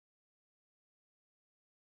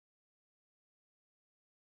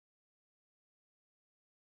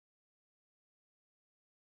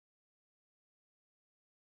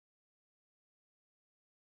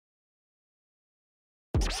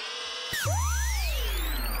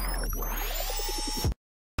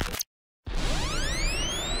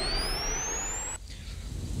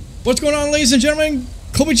What's going on, ladies and gentlemen?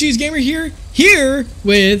 Kobe Cheese Gamer here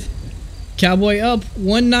with Cowboy Up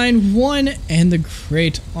 191 and the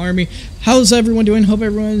Great Army. How's everyone doing? Hope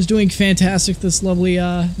everyone's doing fantastic this lovely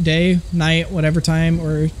day, night, whatever time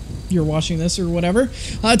or you're watching this or whatever.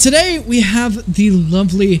 Today we have the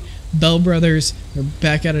lovely Bell Brothers. They're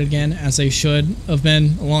back at it again, as they should have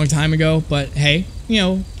been a long time ago, but hey, you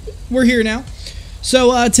know, we're here now.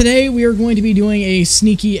 So today we are going to be doing a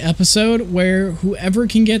sneaky episode where whoever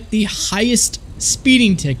can get the highest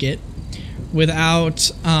speeding ticket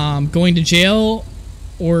without going to jail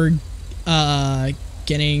or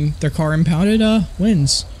getting their car impounded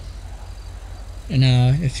wins. And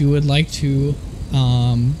if you would like to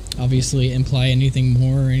obviously imply anything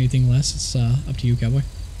more or anything less, it's up to you, Cowboy.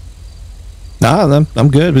 Nah, I'm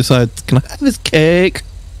good. Besides, can I have his cake?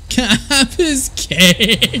 Can I have his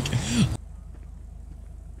cake?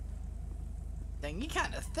 You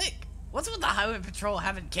kind of thick. What's with the highway patrol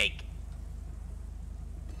having cake?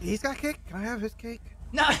 He's got cake? Can I have his cake?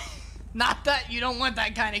 No, not that. You don't want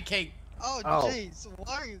that kind of cake. Oh, jeez. What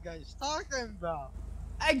are you guys talking about?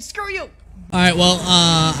 Hey, screw you. Alright, well,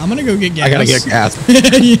 I'm gonna go get gas. I gotta get gas.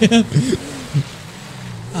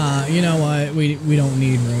 Yeah. You know what? We don't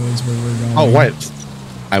need roads where we're going. Oh, wait.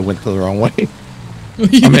 I went the wrong way.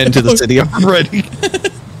 I'm into the city already.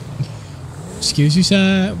 Excuse you,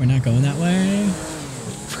 sir. We're not going that way.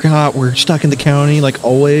 Forgot we're stuck in the county like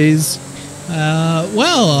always.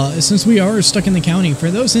 Well, since we are stuck in the county, for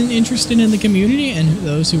those interested in the community and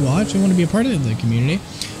those who watch and want to be a part of the community,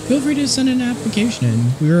 feel free to send an application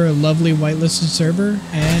in. We're a lovely whitelisted server,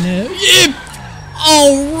 and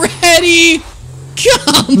already,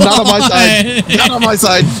 come Not on my side. Not on my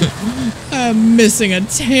side. I'm missing a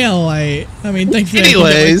tail light. I mean, thankfully,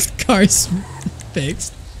 Anyways, I can get my car's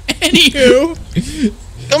fixed. Anywho,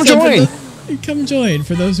 come join. Come join.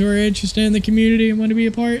 For those who are interested in the community and want to be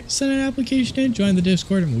a part, send an application in, join the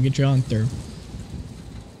Discord, and we'll get you on through.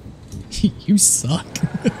 You suck.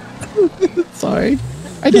 Sorry.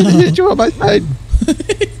 I didn't hit you on my side.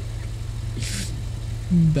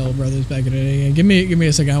 Bell Brothers back at it again. Give me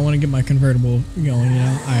a second. I want to get my convertible going, you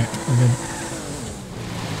know? Alright, we're good.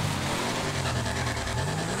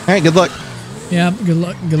 Alright, good luck. Yeah, good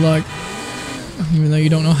luck. Good luck. Even though you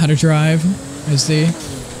don't know how to drive, I see.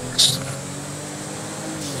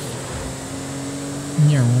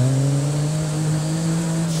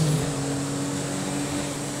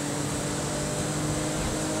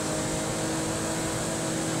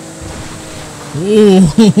 Ooh.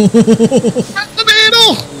 Thread the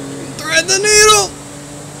needle! Thread the needle!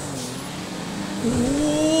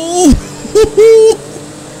 Ooh.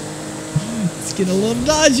 It's getting a little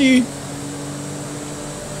dodgy.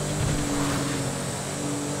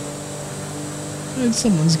 And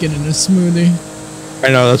someone's getting a smoothie. I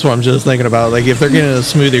know, that's what I'm just thinking about. Like, if they're getting a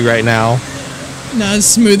smoothie right now. Not as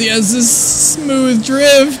smoothie as this smooth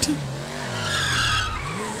drift.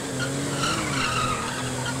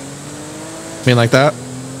 I mean, like that?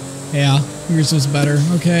 Yeah, yours was better.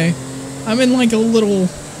 Okay. I'm in like a little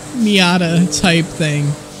Miata type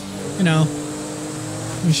thing. You know.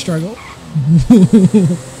 We struggle.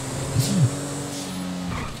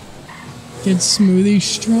 Get smoothie,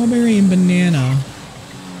 strawberry, and banana.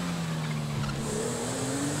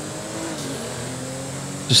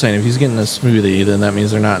 Just saying, if he's getting a smoothie, then that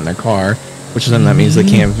means they're not in their car, which then that means they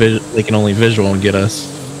can't. They can only visual and get us.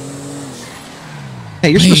 Hey,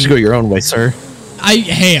 you're supposed to go your own way, sir.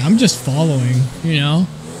 Hey, I'm just following. You know.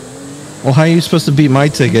 Well, how are you supposed to beat my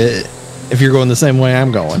ticket if you're going the same way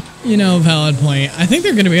I'm going? You know, valid point. I think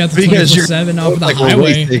they're going to be at the 24/7 off of the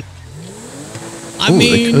highway. I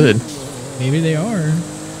mean, they could. Maybe they are.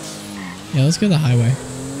 Yeah, let's go to the highway.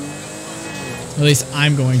 At least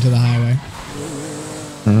I'm going to the highway.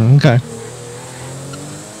 Okay.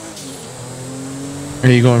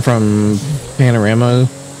 Are you going from Panorama?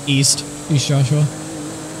 East Joshua.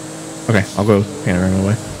 Okay, I'll go Panorama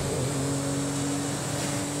way.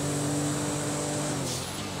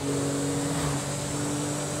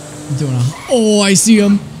 Doing a. Oh, I see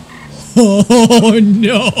him. Oh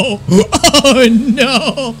no! Oh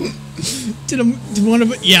no! Did one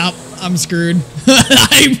of? Yeah, I'm screwed.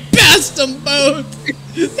 I passed them both.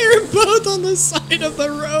 They're both on the side of the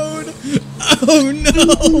road. Oh no!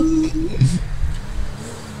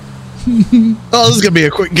 Oh, this is gonna be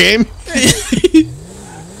a quick game.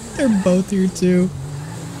 They're both here too.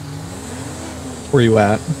 Where you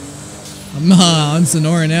at? I'm on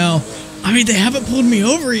Sonora now. I mean, they haven't pulled me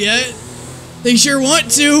over yet. They sure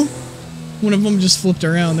want to. One of them just flipped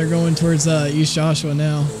around. They're going towards East Joshua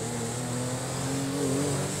now.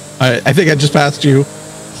 I think I just passed you.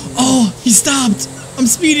 Oh, he stopped. I'm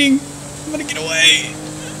speeding. I'm gonna get away.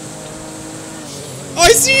 Oh,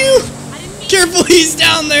 I see you. Careful, he's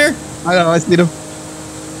down there. I know, I see him.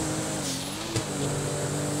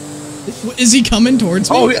 Is he coming towards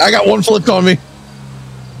me? Oh, I got one flipped on me.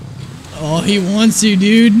 Oh, he wants you,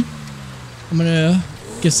 dude. I'm gonna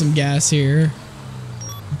get some gas here.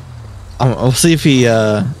 I'll see if he's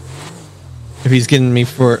getting me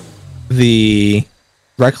for the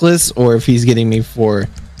reckless or if he's getting me for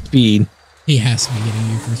speed. He has to be getting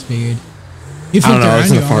you for speed. He I don't flipped know, it's around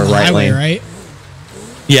in you the on far the right highway, lane. right?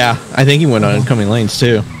 Yeah, I think he went on incoming lanes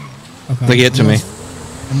too. Okay. Like, get to me.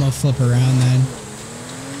 I'm gonna flip around then.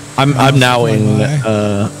 I'm now in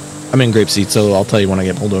by. I'm in Grapeseed, so I'll tell you when I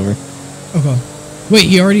get pulled over. Okay. Wait,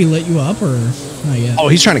 he already let you up or not yet? Oh,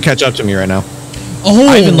 he's trying to catch up to me right now. Oh,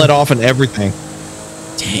 I even let off and everything.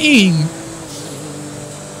 dang.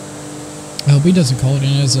 I hope he doesn't call it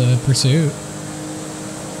in as a pursuit.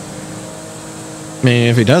 I mean,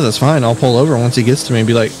 if he does, that's fine. I'll pull over once he gets to me and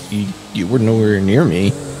be like, you were nowhere near me.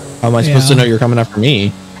 How am I supposed to know you're coming after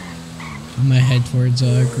me? I'm gonna head towards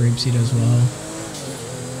Grapeseed as well.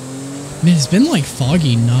 Man, it's been like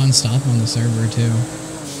foggy non-stop on the server too.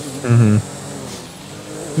 Mm-hmm.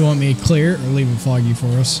 You want me to clear it or leave it foggy for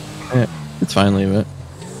us? Yeah, it's fine, leave it.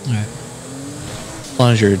 Alright. As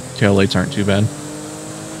long as your tail lights aren't too bad.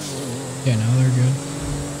 Yeah, no, they're good.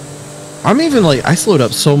 I'm even like, I slowed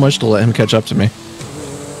up so much to let him catch up to me.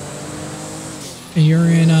 And you're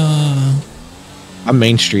in I'm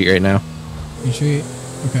Main Street right now. Main Street?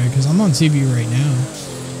 Okay, because I'm on CB right now.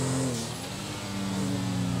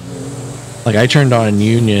 Like, I turned on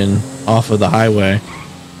Union off of the highway.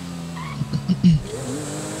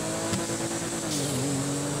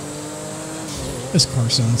 This car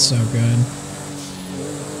sounds so good.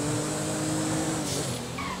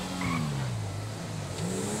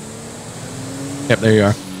 Yep, there you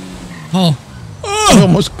are. Oh. I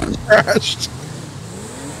almost crashed.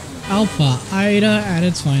 Alpha Ida at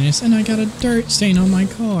its finest, and I got a dirt stain on my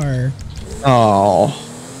car. Oh,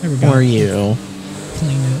 There we go. where are you?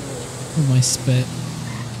 Clean it with my spit.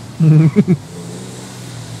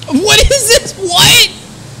 What is this? What?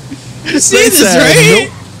 You see this, right?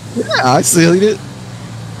 Nope. Yeah, I see it.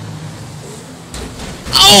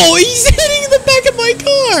 Oh, he's hitting the back of my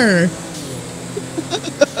car.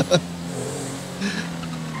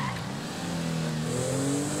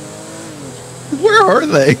 Where are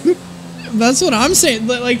they? That's what I'm saying.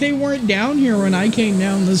 Like, they weren't down here when I came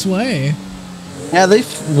down this way. Yeah,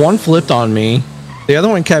 one flipped on me. The other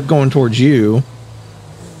one kept going towards you.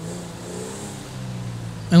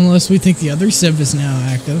 Unless we think the other Civ is now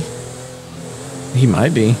active. He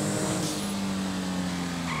might be.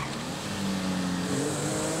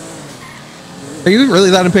 Are you really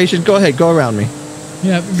that impatient? Go ahead, go around me.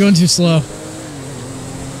 Yeah, we're going too slow.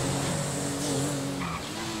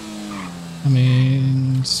 I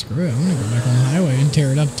mean, screw it. I'm gonna go back on the highway and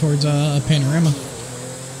tear it up towards Panorama.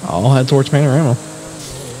 I'll head towards Panorama.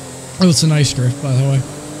 Oh, it's a nice drift, by the way.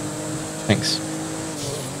 Thanks.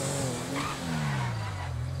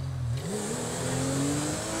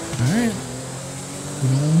 Alright.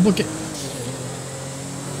 We're gonna book it.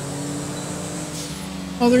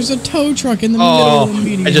 Oh, there's a tow truck in the middle of the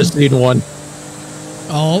median. I just need one.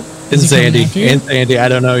 Oh, It's is he coming Sandy. after you? And Sandy. I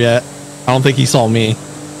don't know yet. I don't think he saw me.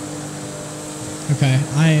 Okay,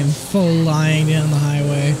 I am flying down the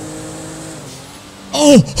highway.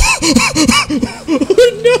 Oh!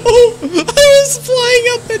 No! I was flying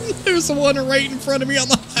up and there's one right in front of me on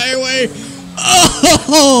the highway.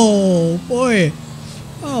 Oh, boy.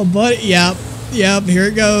 Oh, buddy. Yep. Yep. Here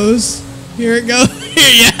it goes. Here it goes.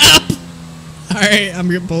 Yep. All right. I'm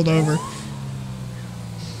getting pulled over.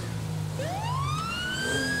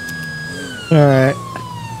 All right.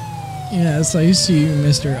 Yes, I see you,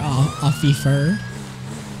 Mr. Offifer.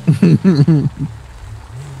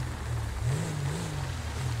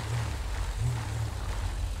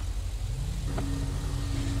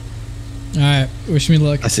 Alright, wish me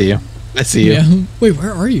luck. I see you. I see you. Yeah. Wait,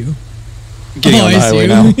 where are you? Getting on the highway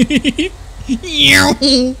now.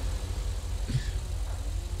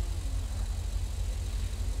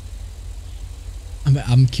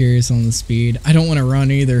 I'm curious on the speed. I don't want to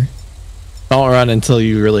run either. Don't run until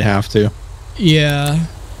you really have to. Yeah.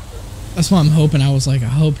 That's why I'm hoping. I was like, I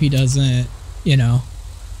hope he doesn't, you know.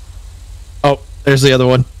 Oh, there's the other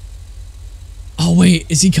one. Oh, wait.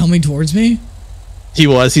 Is he coming towards me? He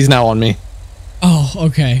was. He's now on me. Oh,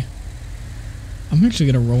 okay. I'm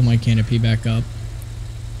actually going to roll my canopy back up.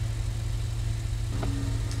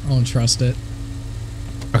 I don't trust it.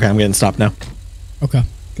 Okay, I'm getting stopped now. Okay.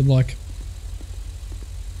 Good luck.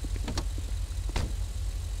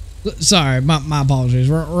 Sorry, my apologies.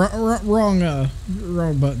 Wrong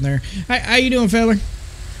button there. How you doing, feller?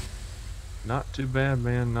 Not too bad,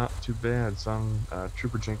 man. Not too bad. So I'm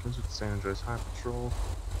Trooper Jenkins with the San Andreas High Patrol.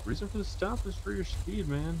 Reason for the stop is for your speed,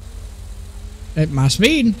 man. At my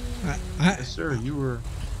speed? Yes, sir. You were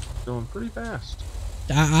going pretty fast.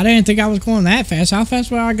 I didn't think I was going that fast. How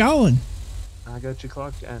fast were I going? I got you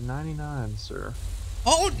clocked at 99, sir.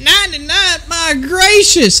 Oh, 99! My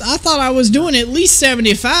gracious! I thought I was doing at least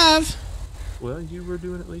 75. Well, you were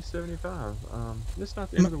doing at least 75. It's not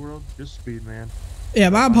the end of the world. Just speed, man. Yeah,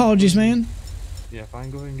 my apologies, man. Yeah, if I can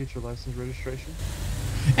go ahead and get your license registration.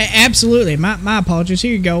 Absolutely. My apologies.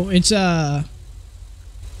 Here you go. It's Alright,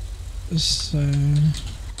 Mr.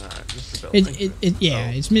 Bell.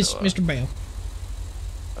 it's Mr. Bell.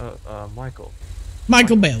 Michael.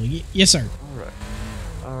 Michael Bell. Yes, sir.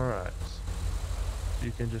 Alright.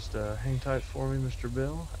 You can just hang tight for me, Mr.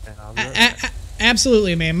 Bell, and I'll be right back.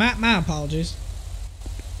 Absolutely, man. My apologies.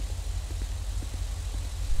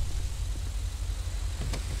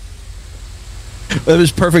 That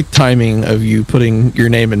was perfect timing of you putting your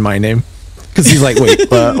name in my name. Because he's like, wait,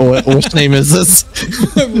 which name is this?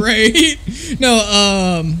 Right?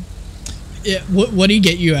 No, yeah, what do you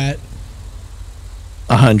get you at?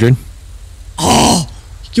 100. Oh,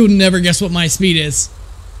 you'll never guess what my speed is.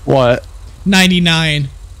 What? 99.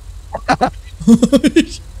 I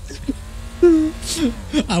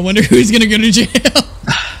wonder who's gonna go to jail.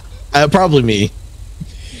 Probably me.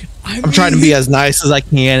 I'm trying to be as nice as I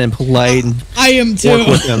can and polite and I am too. work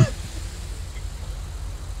with him.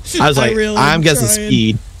 I was like, really I'm guessing trying.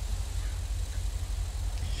 speed.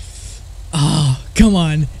 Oh, come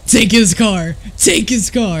on. Take his car. Take his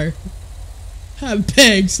car. I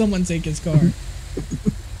beg someone take his car.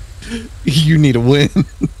 You need a win.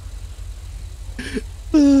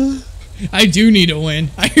 I do need a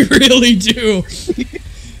win. I really do.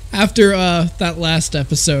 After that last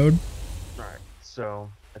episode. Alright, so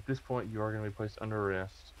at this point you are going to be placed under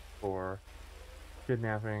arrest for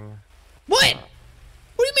kidnapping. What?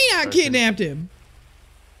 What do you mean I kidnapped him?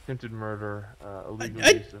 Attempted murder, illegal I-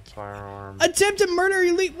 use of firearms. Attempted murder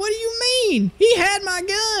elite? What do you mean? He had my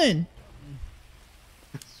gun.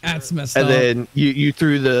 That's messed And up. then you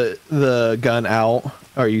threw the gun out,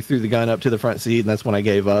 or you threw the gun up to the front seat, and that's when I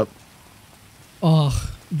gave up.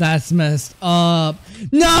 Oh, that's messed up.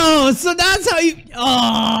 No, so that's how you.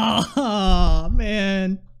 Oh,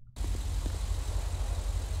 man.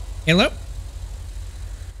 Hello?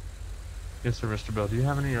 Yes, sir, Mr. Bell. Do you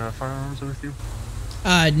have any firearms with you?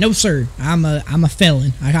 No, sir. I'm a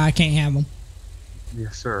felon. I can't have them.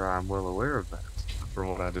 Yes, sir. I'm well aware of that from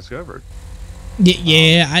what I discovered.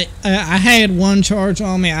 Yeah, I had one charge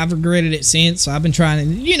on me. I've regretted it since. So I've been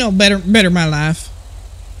trying to, better my life.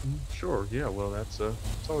 Sure. Yeah. Well, it's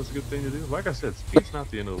always a good thing to do. Like I said, speed's not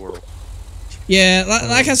the end of the world. Yeah,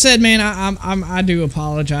 like I said, man, I do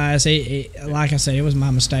apologize. Like I said, it was my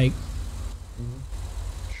mistake.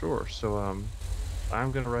 Sure. So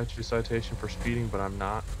I'm gonna write you a citation for speeding, but I'm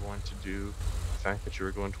not going to do the fact that you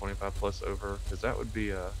were going 25 plus over, because that would be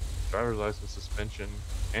a driver's license suspension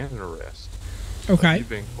and an arrest. Okay. You've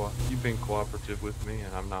been cooperative with me,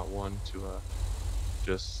 and I'm not one to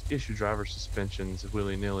just issue driver suspensions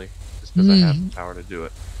willy-nilly just because I have the power to do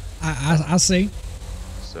it. I see.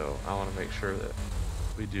 So I want to make sure that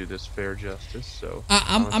we do this fair justice. So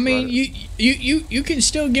I mean, you can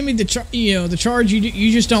still give me the the charge.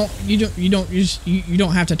 You just don't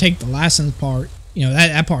have to take the license part.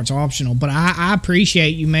 That part's optional. But I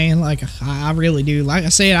appreciate you, man. Like I really do. Like I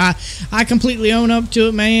said, I completely own up to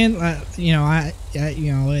it, man.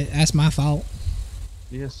 That's my fault.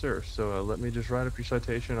 Yes, sir. So let me just write up your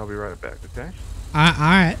citation. I'll be right back. Okay. All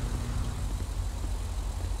right.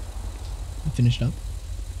 I finished up.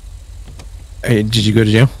 Hey, did you go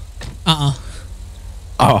to jail? Oh,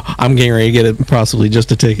 I'm getting ready to get it, possibly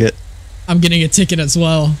just a ticket. I'm getting a ticket as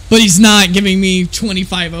well, but he's not giving me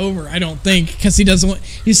 25 over. I don't think, because he doesn't want.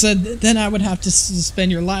 He said then I would have to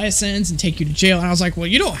suspend your license and take you to jail. And I was like, well,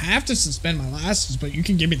 you don't have to suspend my license, but you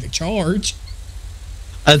can give me the charge.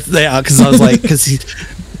 Yeah, because I was like, because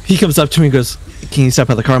he comes up to me and goes, "Can you step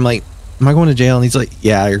out of the car?" I'm like, "Am I going to jail?" And he's like,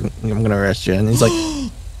 "Yeah, I'm going to arrest you." And he's like,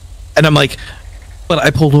 and I'm like, "But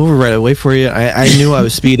I pulled over right away for you. I knew I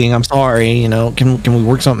was speeding. I'm sorry. Can we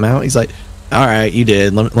work something out?" He's like, "All right, you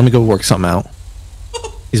did. Let me go work something out."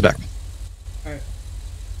 He's back. All right.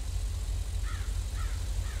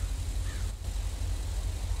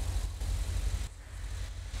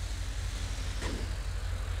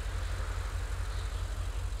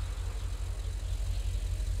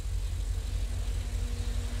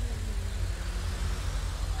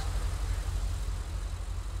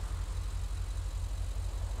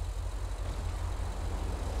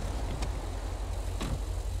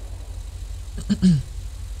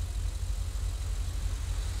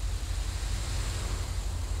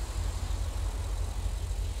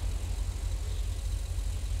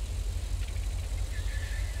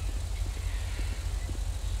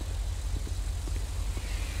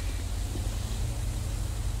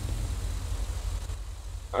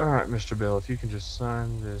 All right, Mr. Bill, if you can just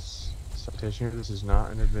sign this citation here. This is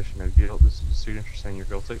not an admission of guilt. This is a signature saying you're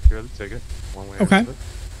going to take care of the ticket. One way or Okay. another.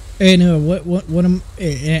 And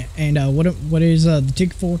what is the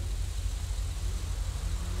ticket for?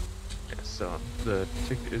 Yeah, so the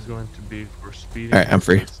ticket is going to be for speeding. All right, I'm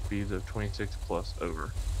free. at Speeds of 26 plus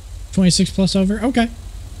over. 26 plus over. Okay.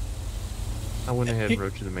 I went ahead and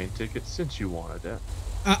wrote you the main ticket since you wanted it.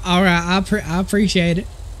 All right. I appreciate it.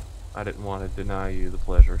 I didn't want to deny you the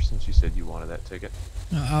pleasure since you said you wanted that ticket.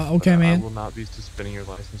 Okay, But man. I will not be suspending your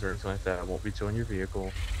license or anything like that. I won't be towing your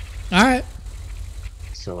vehicle. All right.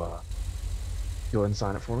 So, go ahead and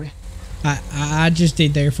sign it for me. I just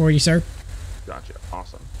did there for you, sir. Gotcha.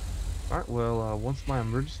 Awesome. All right. Well, once my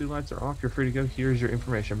emergency lights are off, you're free to go. Here's your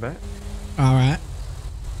information back. All right.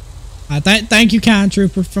 Thank you, kind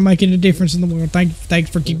trooper, for making a difference in the world. Thanks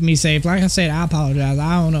for keeping me safe. Like I said, I apologize.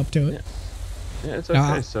 I own up to it. Yeah, it's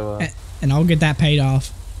okay. So, And I'll get that paid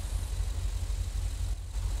off.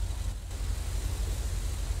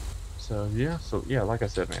 So yeah, like I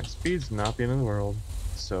said, man, speed's not the end of the world.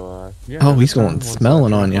 So yeah. Oh, he's anytime, going once I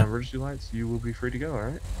smelling turn on my ya. Emergency lights, you will be free to go. All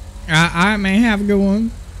right. All right, man. Have a good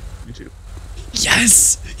one. You too.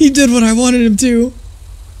 Yes, he did what I wanted him to.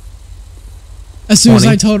 As soon as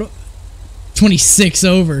 20? I told him 26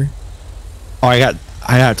 over. Oh, I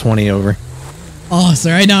got 20 over. Oh,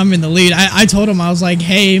 so right now I'm in the lead. I told him, I was like,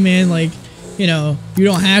 hey, man, like, you know, you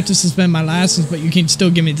don't have to suspend my license, but you can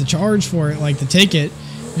still give me the charge for it, like the ticket.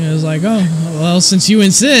 And I was like, oh, well, since you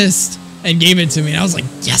insist, and gave it to me. And I was like,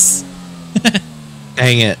 yes.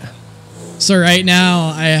 Dang it. So right now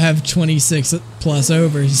I have 26 plus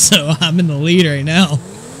over, so I'm in the lead right now.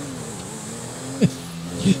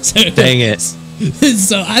 So, Dang it.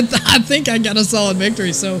 So I think I got a solid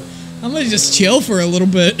victory. So I'm gonna just chill for a little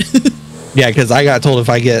bit. Yeah, because I got told if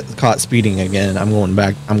I get caught speeding again, I'm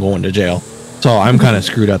going to jail. So I'm kind of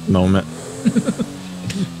screwed at the moment.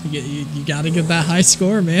 You got to get that high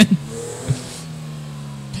score, man.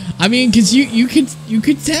 I mean, because you could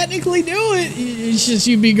technically do it. It's just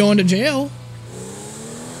you'd be going to jail.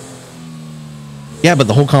 Yeah, but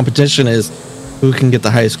the whole competition is who can get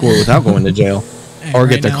the highest score without going to jail or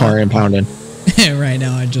get their car impounded. Right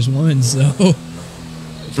now I just won, so.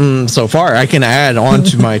 So far, I can add on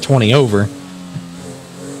to my 20 over.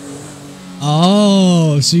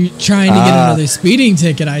 Oh, so you're trying to get another speeding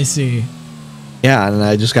ticket, I see. Yeah, and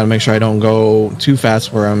I just got to make sure I don't go too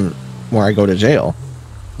fast where I go to jail.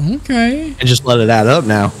 Okay. And just let it add up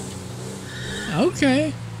now.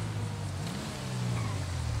 Okay.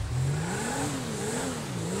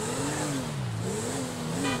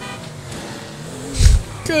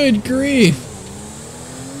 Good grief.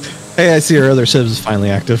 Hey, I see our other Civs is finally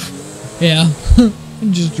active. Yeah.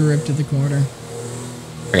 Just drift to the corner.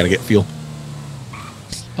 I gotta get fuel.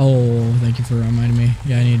 Oh, thank you for reminding me.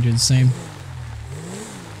 Yeah, I need to do the same.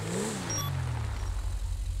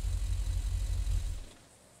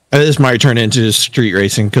 This might turn into street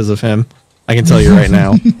racing because of him. I can tell you right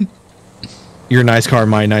now. Your nice car,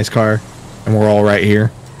 my nice car, and we're all right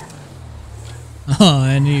here. Oh,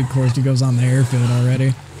 and he, of course, he goes on the airfield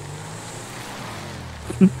already.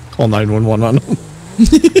 Call 911 on him.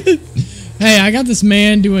 Hey, I got this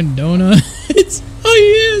man doing donuts. Oh,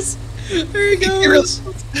 he is. There he goes.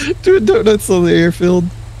 Doing donuts on the airfield.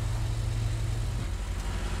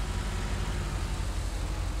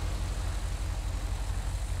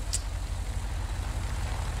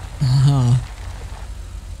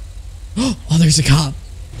 Oh, there's a cop.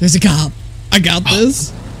 There's a cop. I got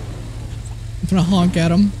this. I'm gonna honk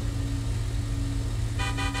at him.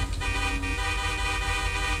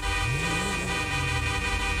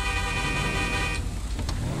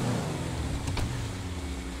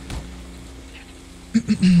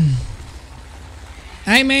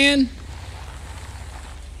 Hey, man.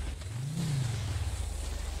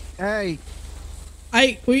 Hey,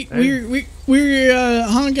 We're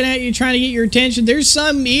honking at you, trying to get your attention. There's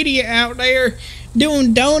some idiot out there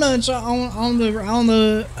doing donuts on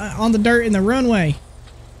the dirt in the runway.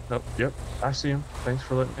 Nope. Yep. I see him. Thanks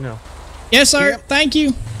for letting me know. Yes, sir. Yep. Thank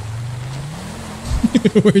you.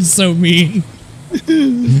 We're so mean.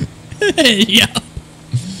 Yeah.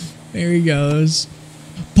 There he goes.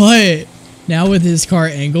 But now with his car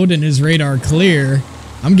angled and his radar clear,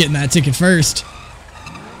 I'm getting that ticket first.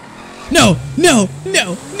 No, no,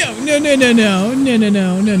 no, no, no, no, no, no, no, no,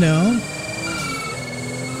 no, no, no.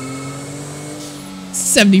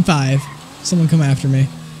 75. Someone come after me.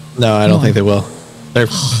 No, I Come don't on. think they will. They're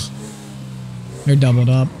They're doubled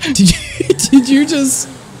up. Did you just?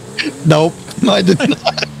 nope. I did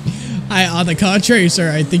not. On the contrary,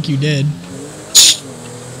 sir, I think you did.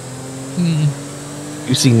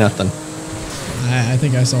 You see nothing. I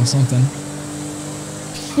think I saw something.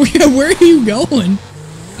 Where are you going?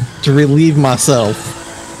 To relieve myself.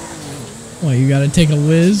 Well, you gotta take a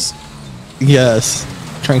whiz. Yes.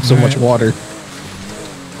 Drank so much Alright. water.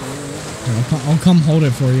 I'll come hold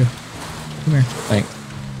it for you. Come here. Thanks.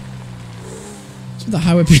 It's the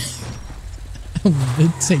highway.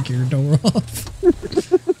 Take your door off.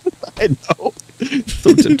 I know.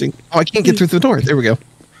 So tempting. Oh, I can't get through the door. There we go.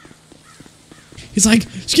 He's like,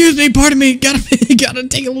 excuse me, pardon me, gotta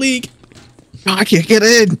take a leak. Oh, I can't get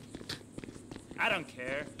in. I don't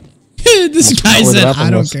care. This That's guy not where the said, bathroom I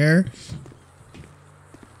don't was. care.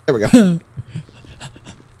 There we go.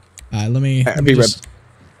 Alright, let me. I'll be right.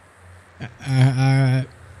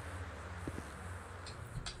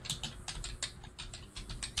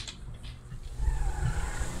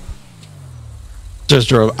 Just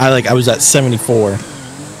drove. I was at 74.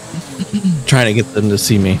 Trying to get them to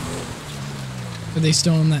see me. Are they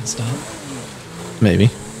still on that stop? Maybe.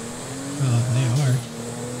 Oh, they are.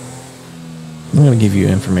 I'm gonna give you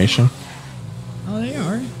information. Oh, they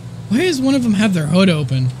are. Why does one of them have their hood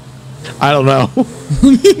open? I don't know.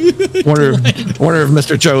 wonder if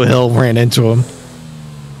Mr. Joe Hill ran into him.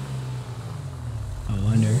 I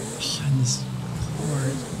wonder. Oh, and this car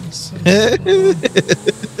is going so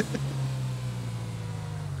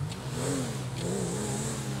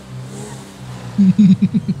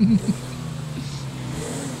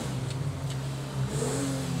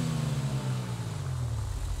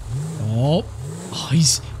Oh,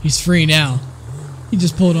 he's free now. He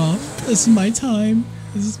just pulled off. This is my time.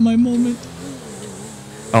 This is my moment.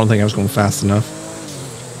 I don't think I was going fast enough.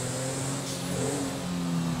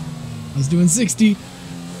 I was doing 60.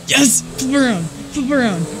 Yes! Flip around! Flip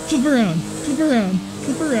around! Flip around! Flip around!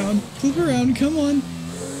 Flip around! Flip around! Come on!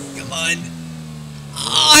 Come on!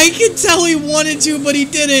 Oh, I could tell he wanted to, but he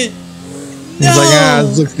didn't. No!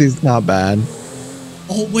 He's like, 60's not bad.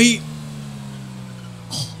 Oh, wait.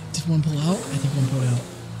 Oh, did one pull out? I think one pulled out.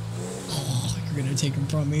 Oh, you're gonna take him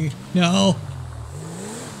from me. No.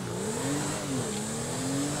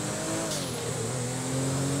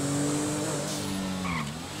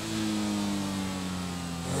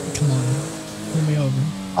 Come on. Pull me over.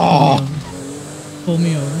 Oh, Pull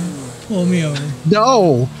me over. Pull me over.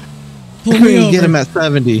 no. Pull Couldn't me even over. get him at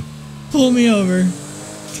 70. Pull me over.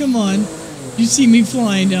 Come on. You see me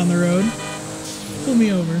flying down the road. Pull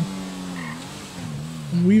me over.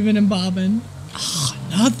 I'm weaving and bobbing. Ah,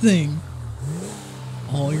 nothing.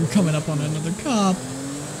 Oh, you're coming up on another cop.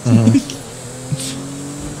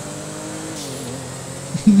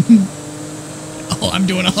 Oh, I'm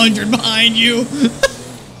doing 100 behind you.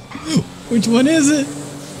 Which one is it?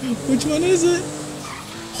 Which one is it?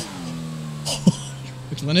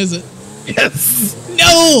 Which one is it? Yes.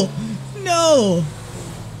 No! No!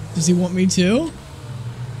 Does he want me to?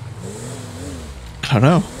 I don't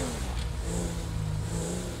know.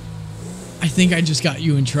 I think I just got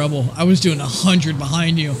you in trouble. I was doing 100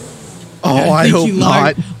 behind you. Oh, I think hope he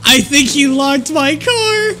locked- not. I think he locked my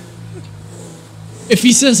car. If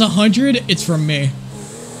he says 100, it's from me.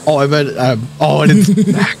 Oh, I bet. Oh, and it's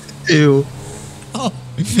back too. Oh,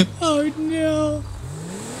 oh no.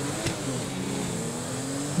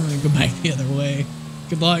 I'm gonna go back the other way.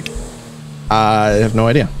 Good luck. I have no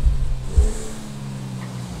idea.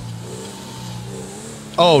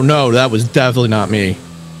 Oh no, that was definitely not me.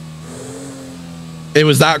 It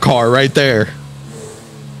was that car right there.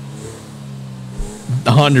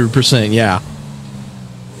 100%, yeah.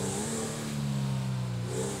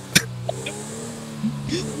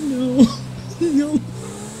 No. No.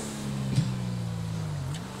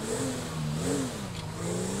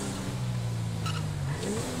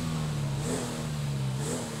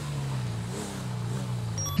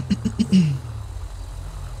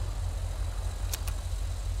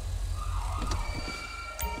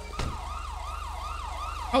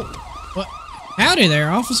 Oh, what? Howdy there,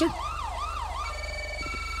 officer.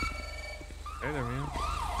 Hey there, man.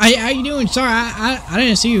 How you doing? Sorry, I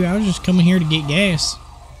didn't see you. I was just coming here to get gas.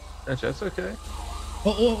 That's okay.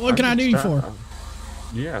 What can I do you for?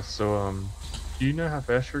 Yeah, so, do you know how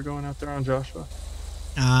fast you're going out there on Joshua?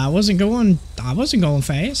 I wasn't going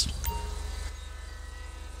fast.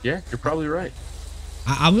 Yeah, you're probably right.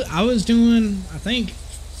 I was doing, I think,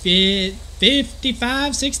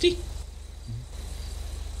 55, 60.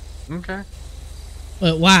 Okay.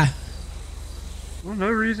 But why? Well, no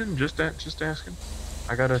reason. Just asking.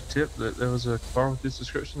 I got a tip that there was a car with this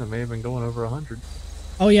description that may have been going over 100.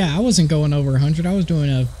 Oh yeah, I wasn't going over 100. I was doing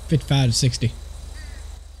a 55 to 60.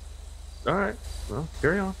 All right. Well,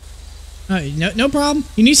 carry on. No problem.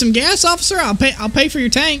 You need some gas, officer? I'll pay for your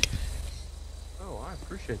tank. Oh, I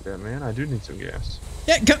appreciate that, man. I do need some gas.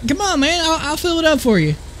 Yeah, come on, man. I'll fill it up for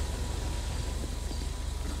you.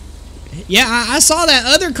 Yeah, I saw that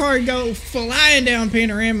other car go flying down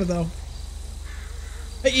Panorama, though.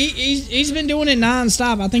 He's been doing it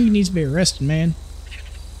non-stop. I think he needs to be arrested, man.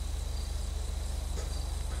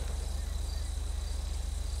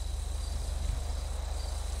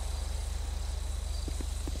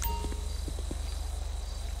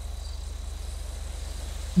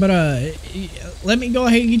 But, let me go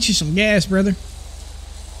ahead and get you some gas, brother.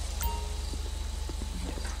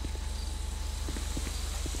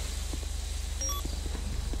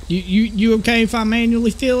 You okay if I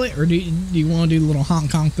manually fill it, or do you want to do the little Hong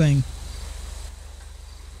Kong thing?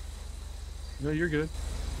 No, you're good.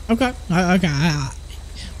 Okay. Okay.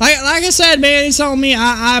 Like I said, man, it's on me.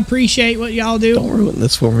 I appreciate what y'all do. Don't ruin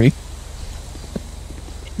this for me.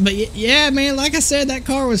 But yeah, man, like I said, that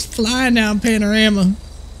car was flying down Panorama.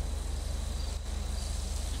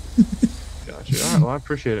 Gotcha. All right, well, I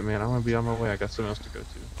appreciate it, man. I'm going to be on my way. I got something else to go to.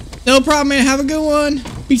 No problem, man. Have a good one.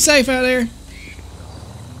 Be safe out there.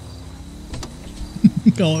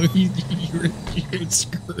 Oh, you're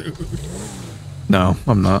screwed. No,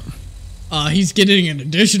 I'm not. He's getting an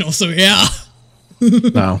additional, so yeah.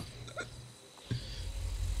 No.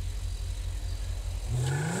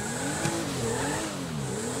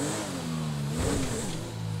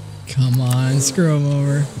 Come on, screw him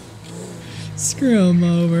over. Screw him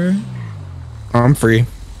over. I'm free.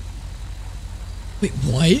 Wait,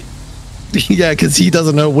 what? Yeah, because he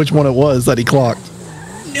doesn't know which one it was that he clocked.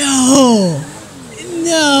 No!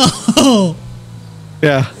 No!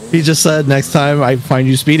 Yeah, he just said next time I find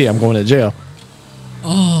you speeding, I'm going to jail.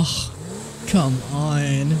 Oh, come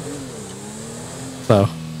on. So.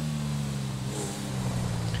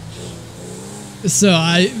 So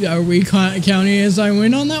are we counting as I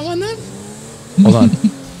win on that one then? Hold on.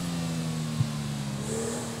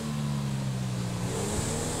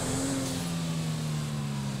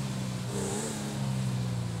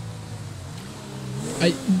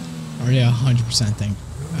 I already 100% think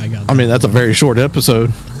I got that. I mean, that's a very short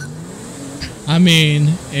episode. I mean,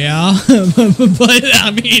 yeah. But, I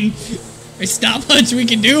mean, there's not much we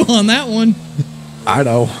can do on that one. I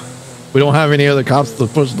know. We don't have any other cops to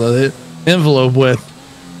push the envelope with.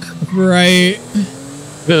 Right.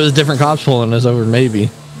 If it was different cops pulling us over, maybe.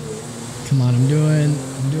 Come on, I'm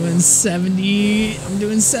doing 70. I'm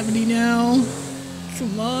doing 70 now.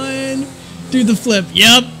 Come on. Do the flip.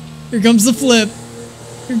 Yep. Here comes the flip.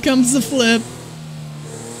 Here comes the flip.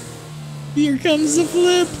 Here comes the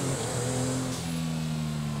flip.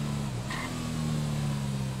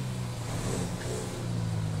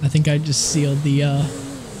 I think I just sealed the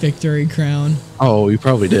victory crown. Oh, you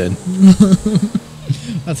probably did.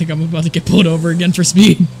 I think I'm about to get pulled over again for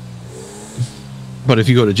speed. But if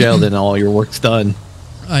you go to jail, then all your work's done.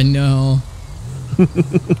 I know.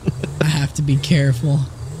 I have to be careful.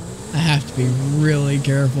 I have to be really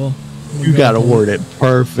careful. You gotta word it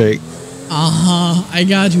perfect. I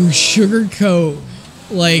got to sugarcoat,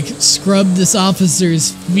 like, scrub this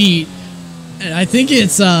officer's feet. And I think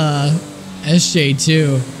it's SJ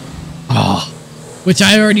too. Oh, Which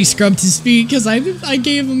I already scrubbed his feet because I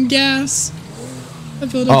gave him gas. I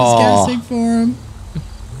filled up his gas tank for him.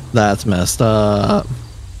 that's messed up.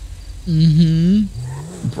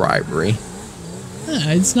 Mm-hmm. Bribery.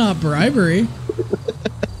 It's not bribery.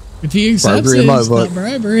 If he accepts Bribery it, in my it's book. not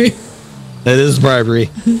bribery. It is bribery.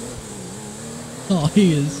 Oh,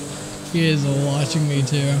 he is watching me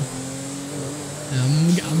too.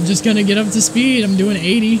 I'm just gonna get up to speed. I'm doing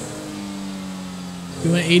 80.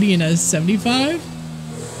 Doing 80 in a 75?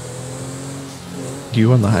 Do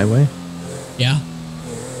you on the highway? Yeah.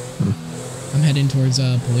 I'm heading towards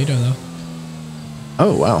Polito though.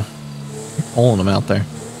 Oh, wow. You're pulling them out there.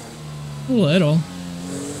 A little.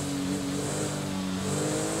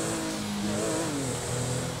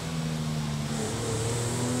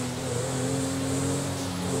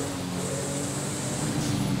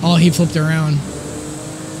 Oh, he flipped around.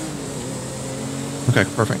 Okay,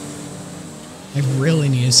 perfect. I really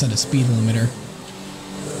need to set a speed limiter.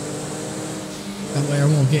 That way I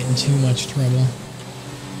won't get in too much trouble.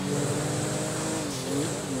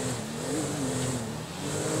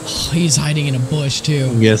 Oh, he's hiding in a bush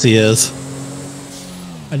too. Yes, he is.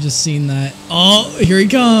 I just seen that. Oh, here he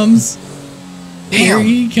comes. Here Damn.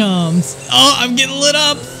 he comes. Oh, I'm getting lit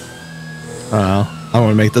up. I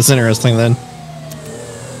want to make this interesting then.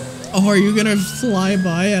 Oh, are you gonna fly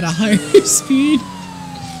by at a higher speed?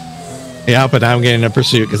 Yeah, but now I'm getting a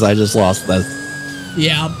pursuit because I just lost this.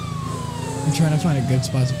 Yeah. I'm trying to find a good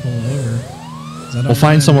spot to pull over. 'Cause I don't We'll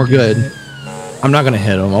find wanna somewhere get good. hit. I'm not gonna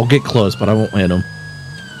hit him. I'll get close, but I won't hit him.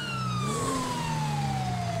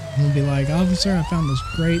 I'm gonna be like, officer, I found this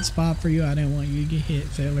great spot for you. I didn't want you to get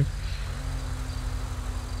hit, sailor.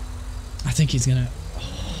 I think he's gonna.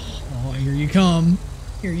 Oh, here you come.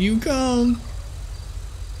 Here you come.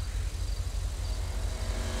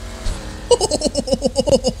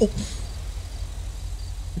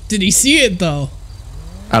 Did he see it though?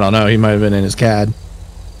 I don't know. He might have been in his CAD.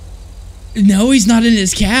 No, he's not in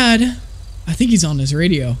his CAD. I think he's on his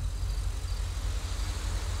radio.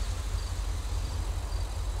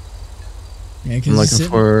 Yeah, I'm looking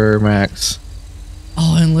for Max.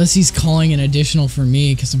 Oh, unless he's calling an additional for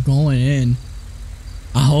me because I'm going in.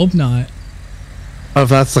 I hope not. Oh, if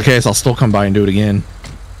that's the case, I'll still come by and do it again.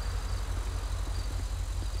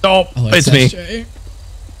 Oh, it's me. SJ.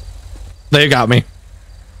 They got me.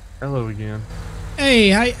 Hello again. Hey,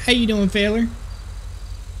 how you doing, Failer?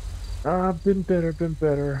 Been better, been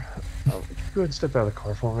better. Oh, go ahead and step out of the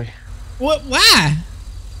car for me. What? Why?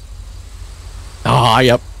 Ah,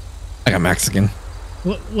 yep. I got Mexican.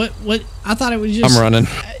 What? I thought it was just. I'm running.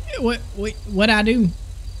 What I do?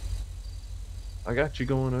 I got you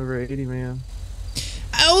going over 80, man.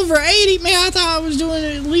 Over 80, man. I thought I was doing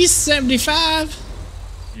at least 75.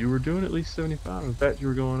 You were doing at least 75. In fact, you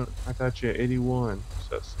were going. I got you at 81.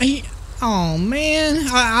 So that's, Oh man,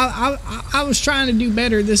 I was trying to do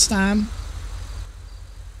better this time.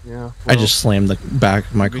 yeah. Well, I just slammed the back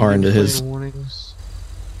of my you've been car into getting his, plenty of warnings.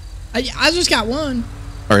 I just got one.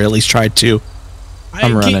 or at least tried to.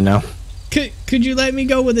 I'm running now. Could you let me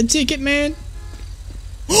go with a ticket, man?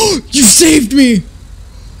 Oh, you saved me!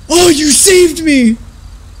 Oh, you saved me!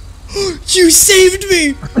 You saved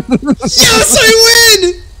me! Yes, I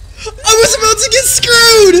win! I was about to get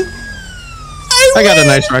screwed! I got a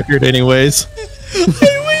nice record anyways.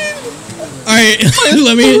 I win! Alright,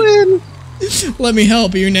 let me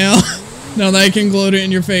help you now. Now that I can gloat it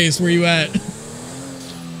in your face, where you at?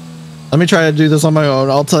 Let me try to do this on my own.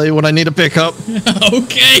 I'll tell you when I need to pick up.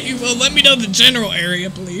 Okay, well let me know the general area,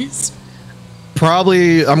 please.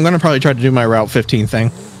 I'm gonna probably try to do my Route 15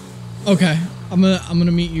 thing. Okay, I'm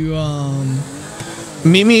gonna meet you.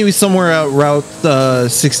 Meet me somewhere at Route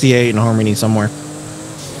 68 in Harmony somewhere.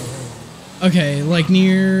 Okay, like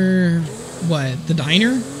near what? The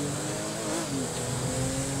diner?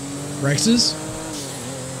 Rex's?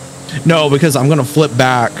 No, because I'm gonna flip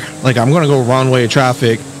back. Like I'm gonna go wrong way of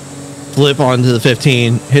traffic, flip onto the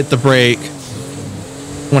 15, hit the brake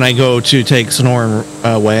when I go to take Sonoran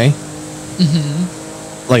away,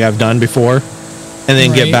 like I've done before, and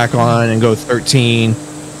then get Right. back on and go 13,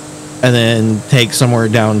 and then take somewhere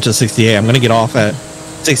down to 68. I'm gonna get off at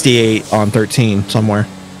 68 on 13 somewhere.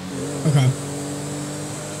 Okay.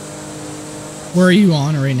 Where are you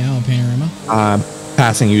on right now, Panorama? I'm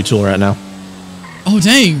passing U-Tool right now. Oh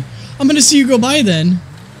dang! I'm gonna see you go by then.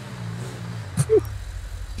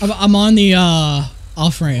 I'm on the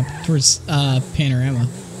off ramp towards Panorama.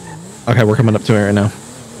 Okay, we're coming up to it right now.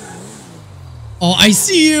 Oh, I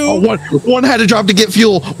see you. Oh, one had to drop to get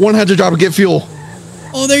fuel. One had to drop to get fuel.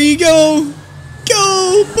 Oh, there you go.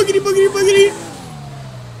 Go! Boogity, boogity, boogity.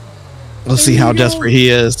 Let's see how desperate he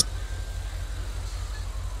is.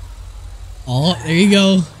 Oh, there you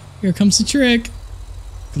go. Here comes the trick.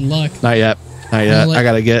 Good luck. Not yet. Not yet. I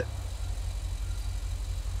gotta get.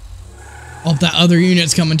 Oh, that other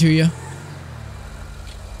unit's coming to you.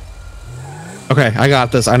 Okay, I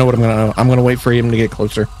got this. I know what I'm gonna. I'm gonna wait for him to get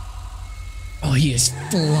closer. Oh, he is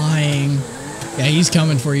flying. Yeah, he's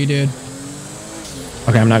coming for you, dude.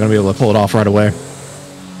 Okay, I'm not gonna be able to pull it off right away.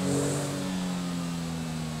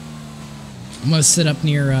 I'm gonna sit up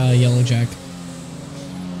near Yellow Jack.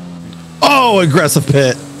 Oh, aggressive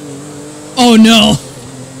pit. Oh no!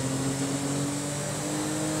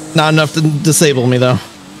 Not enough to disable me though.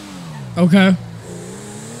 Okay.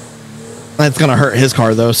 That's gonna hurt his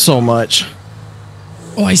car though so much.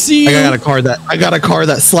 Oh, I see you. I got a car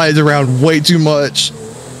that slides around way too much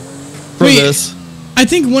for Wait. this. I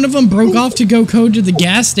think one of them broke off to go code to the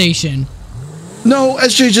gas station. No,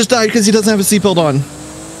 SJ just died because he doesn't have a seatbelt on.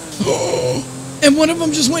 And one of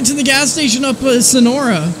them just went to the gas station up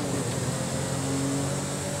Sonora.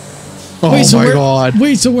 Oh Wait, so my where, god.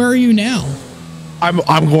 Wait, so where are you now? I'm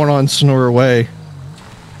going on Sonora Way.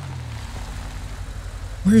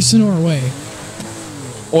 Where's Sonora Way?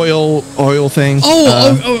 Oil thing.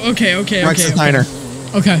 Okay. Rex's Diner.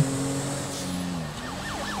 Okay.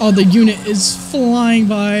 Oh, the unit is flying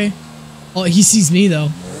by. Oh, he sees me though.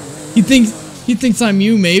 He thinks He thinks I'm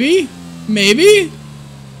you, maybe? Maybe?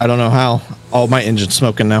 I don't know how. Oh, my engine's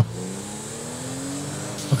smoking now.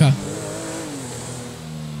 Okay.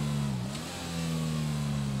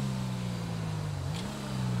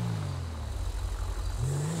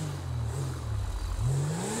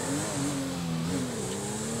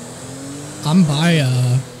 I'm by,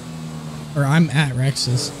 or I'm at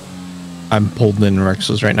Rex's. I'm pulled in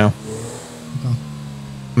Rex's right now. Okay.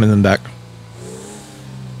 I'm in the back.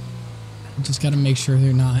 Just gotta make sure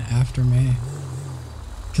they're not after me.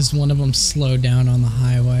 Because one of them slowed down on the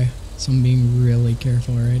highway. So I'm being really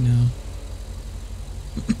careful right now.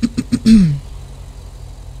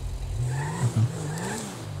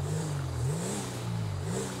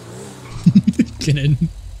 Get in.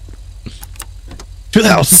 To the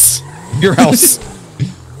house. Your house.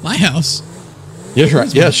 My house. Yes,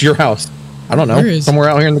 right. Yes, your house. I don't know. Where is- Somewhere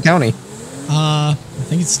out here in the county. I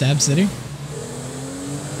think it's Stab City.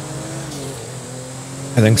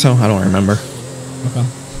 I think so. I don't remember. Okay.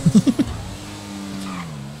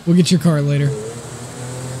 We'll get your car later.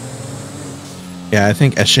 Yeah, I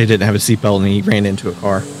think SJ didn't have a seatbelt and he ran into a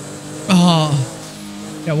car.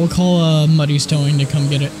 Yeah, we'll call Muddy's Towing to come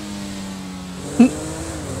get it.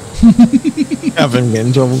 Have him get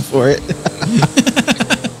in trouble for it.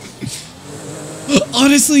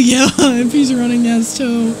 Honestly, yeah, if he's running as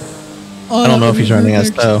tow. I don't know if he's running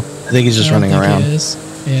as tow. I think he's just running around.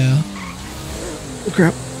 Yeah. Oh,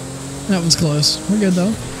 crap. That was close. We're good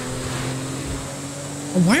though.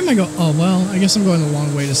 Oh, why am I going? Oh well, I guess I'm going the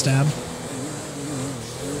long way to Stab.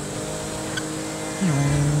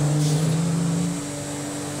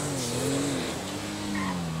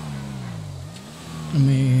 I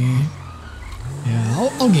mean, yeah,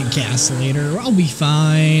 I'll get gas later. I'll be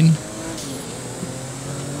fine.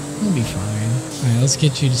 I'll be fine. All right, let's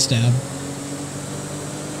get you to Stab.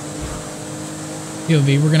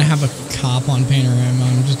 POV, we're gonna have a cop on Panorama.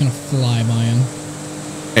 I'm just gonna fly by him.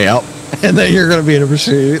 Yep. And then you're gonna be in a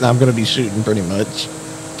pursuit, and I'm gonna be shooting pretty much.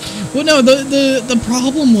 Well, no, the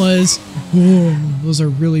problem was, whoa, those are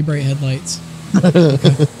really bright headlights. Okay,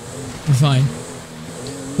 we're fine.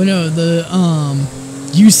 But no,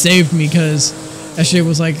 you saved me because SJ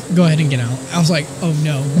was like, "Go ahead and get out." I was like, "Oh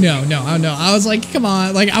no. I was like, "Come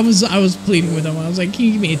on!" Like I was pleading with him. I was like, "Can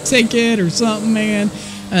you give me a ticket or something, man?"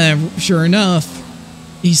 And sure enough,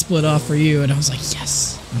 he split off for you, and I was like,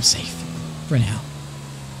 "Yes, I'm safe for now."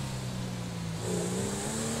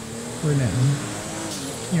 For now.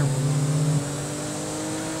 Yeah.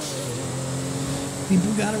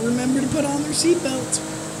 People gotta remember to put on their seatbelts.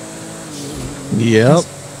 Yep.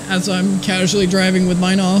 As I'm casually driving with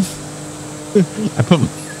mine off. I put mine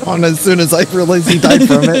on as soon as I realized he died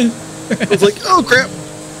from it. I was like, oh crap.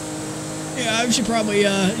 Yeah, I should probably,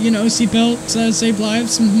 seatbelts save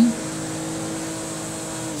lives. Mm-hmm.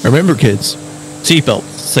 Remember, kids,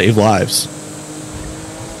 seatbelts save lives.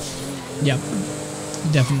 Yep.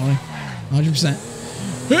 Definitely. 100%.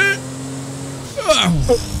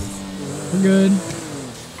 We're good.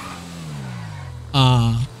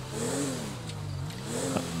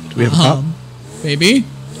 Do we have a cop? Baby?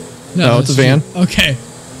 No, it's a van. Okay.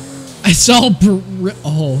 I saw oh,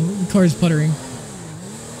 the car's puttering.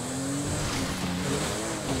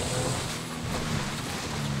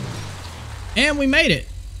 And we made it.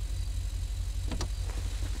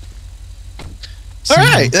 All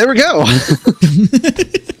right, there we go.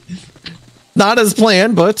 Not as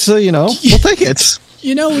planned, but we'll take it.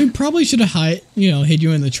 We probably should have hid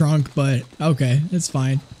you in the trunk, but okay, it's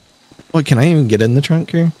fine. What, can I even get in the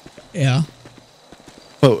trunk here? Yeah.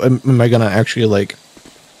 Oh, am I gonna actually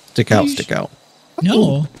stick out?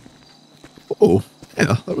 No. Oh,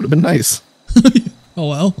 yeah, that would have been nice. Oh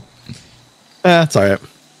well. That's all right.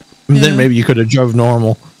 And Yeah. then maybe you could have drove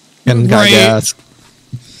normal and got Right. gas.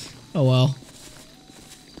 Oh well.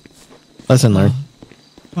 Lesson learned.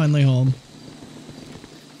 Finally home.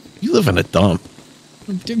 You live in a dump.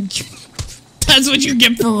 That's what you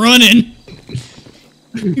get for running.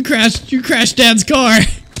 You crashed Dad's car.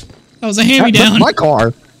 That was a hand-me-down. That's my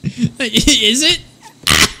car. Is it?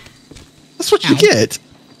 That's what you Ow. get.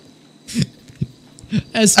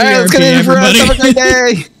 S3RP, All right, let's get in for us. everybody. Have a great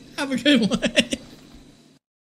day. Have a good one.